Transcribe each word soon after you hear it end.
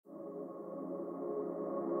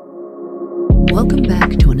Welcome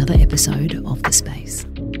back to another episode of The Space,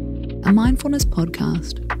 a mindfulness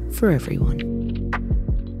podcast for everyone.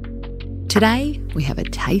 Today, we have a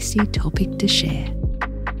tasty topic to share.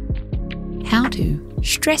 How to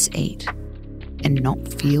stress eat and not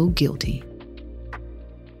feel guilty.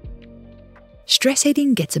 Stress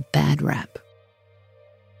eating gets a bad rap.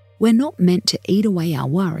 We're not meant to eat away our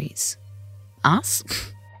worries. Us?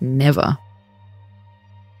 Never.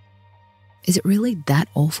 Is it really that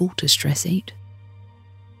awful to stress eat?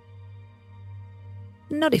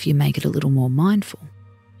 Not if you make it a little more mindful.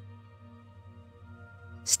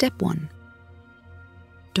 Step 1.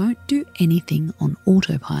 Don't do anything on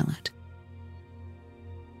autopilot.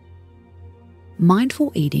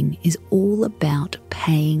 Mindful eating is all about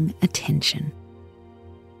paying attention.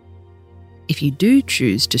 If you do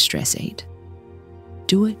choose to stress eat,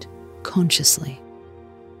 do it consciously.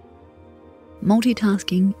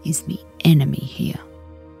 Multitasking is the enemy here.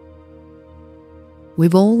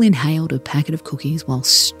 We've all inhaled a packet of cookies while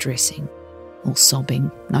stressing or sobbing,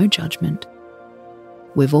 no judgment.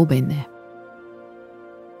 We've all been there.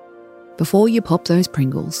 Before you pop those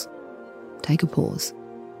Pringles, take a pause.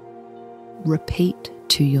 Repeat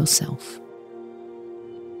to yourself,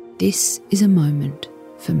 this is a moment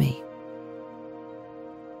for me.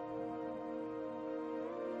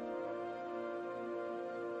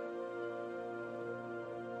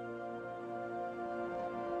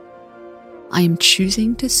 I am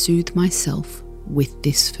choosing to soothe myself with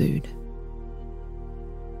this food.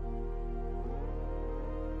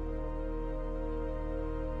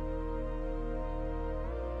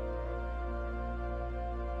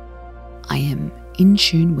 I am in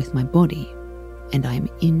tune with my body and I am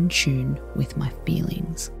in tune with my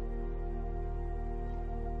feelings.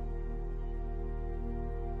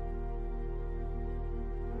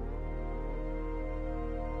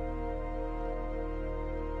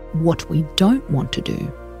 What we don't want to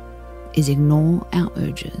do is ignore our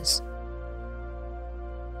urges.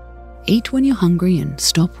 Eat when you're hungry and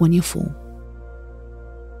stop when you're full.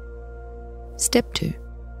 Step 2.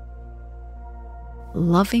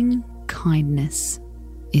 Loving kindness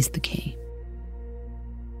is the key.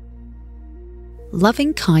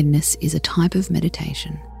 Loving kindness is a type of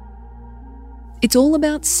meditation. It's all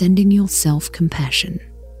about sending yourself compassion,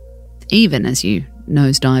 even as you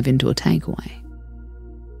nosedive into a takeaway.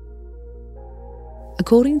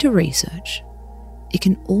 According to research, it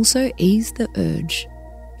can also ease the urge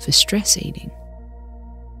for stress eating.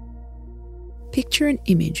 Picture an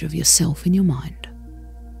image of yourself in your mind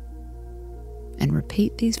and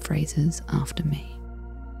repeat these phrases after me.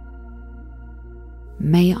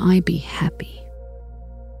 May I be happy.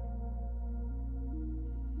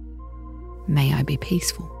 May I be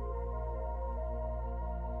peaceful.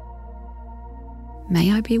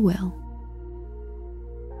 May I be well.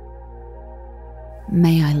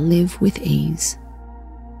 May I live with ease.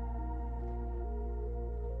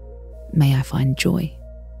 May I find joy.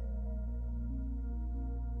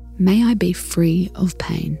 May I be free of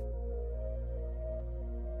pain.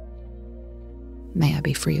 May I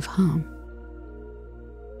be free of harm.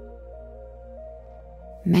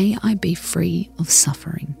 May I be free of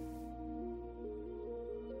suffering.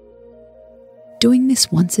 Doing this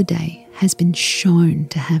once a day has been shown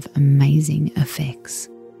to have amazing effects.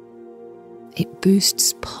 It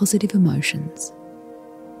boosts positive emotions.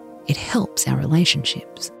 It helps our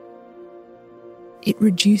relationships. It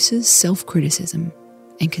reduces self-criticism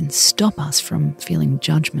and can stop us from feeling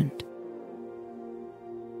judgment.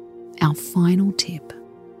 Our final tip: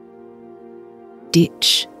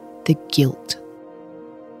 ditch the guilt.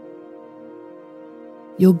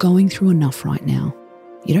 You're going through enough right now.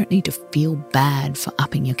 You don't need to feel bad for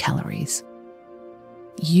upping your calories.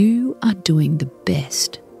 You are doing the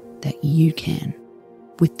best that you can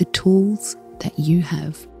with the tools that you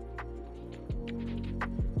have.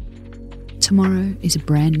 Tomorrow is a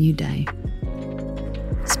brand new day.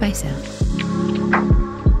 Space out.